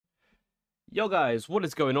Yo guys, what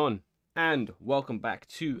is going on? And welcome back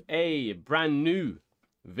to a brand new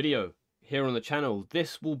video here on the channel.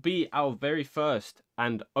 This will be our very first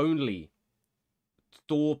and only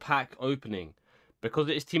store pack opening. Because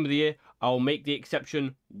it is Team of the Year, I'll make the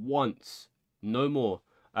exception once, no more.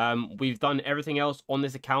 We've done everything else on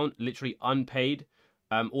this account, literally unpaid.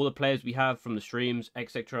 All the players we have from the streams,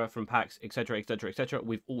 etc., from packs, etc., etc., etc.,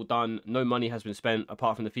 we've all done. No money has been spent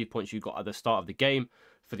apart from the FIFA points you got at the start of the game.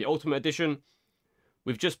 For the Ultimate Edition,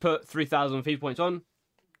 we've just put 3,000 FIFA points on.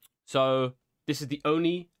 So this is the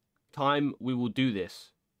only time we will do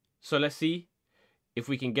this. So let's see if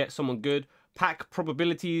we can get someone good. Pack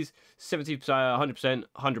probabilities, 70%, 100%,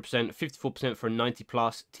 100%, 54% for a 90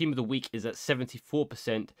 plus. Team of the week is at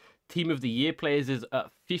 74%. Team of the year players is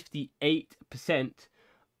at 58%.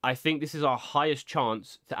 I think this is our highest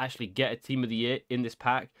chance to actually get a team of the year in this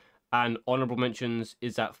pack. And honorable mentions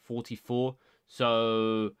is at 44.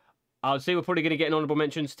 So I would say we're probably going to get an honorable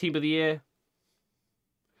mentions. Team of the year.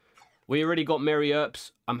 We already got Mary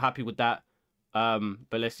Earps. I'm happy with that. But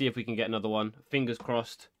let's see if we can get another one. Fingers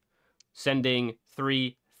crossed. Sending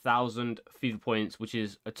 3,000 FIFA points, which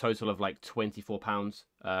is a total of like £24.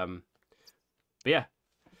 But yeah,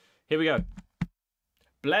 here we go.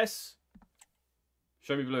 Bless.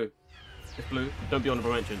 Show me blue. It's blue. Don't be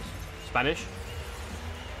honorable mentions. Spanish.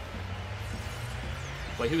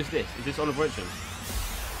 Wait, who is this? Is this honorable mentions?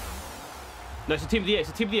 No, it's a team of the year. It's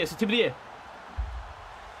a team of the year. It's a team of the year.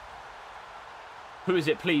 Who is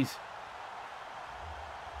it, please?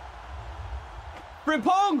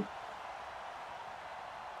 Frimpong!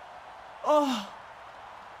 Oh.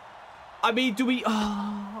 I mean, do we...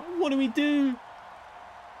 Oh, what do we do?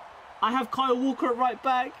 I have Kyle Walker at right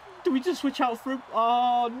back. Do we just switch out for...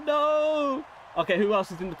 Oh, no. Okay, who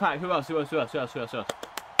else is in the pack? Who else? Who else? Who else? Who else? Who else? Who else?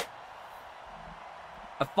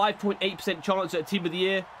 A 5.8% chance at Team of the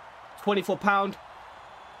Year. £24.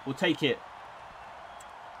 We'll take it.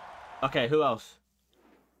 Okay, who else?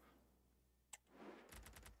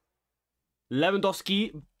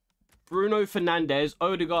 Lewandowski, Bruno Fernandes,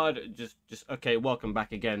 Odegaard. Just okay. Welcome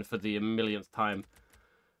back again for the millionth time.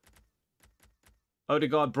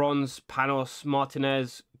 Odegaard, bronze. Panos,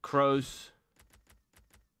 Martinez, Kroos.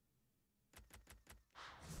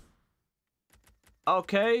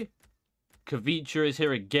 Okay. Kavicha is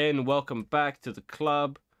here again. Welcome back to the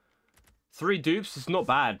club. 3 dupes is not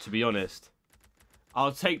bad, to be honest.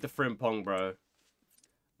 I'll take the Frimpong, bro.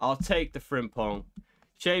 I'll take the Frimpong.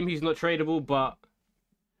 Shame he's not tradable, but...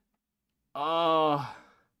 I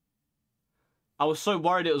was so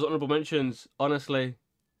worried it was honorable mentions, honestly.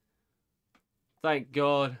 Thank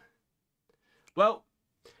God. Well,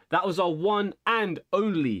 that was our one and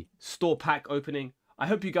only store pack opening. I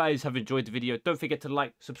hope you guys have enjoyed the video. Don't forget to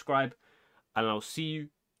like, subscribe, and I'll see you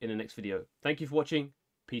in the next video. Thank you for watching.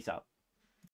 Peace out.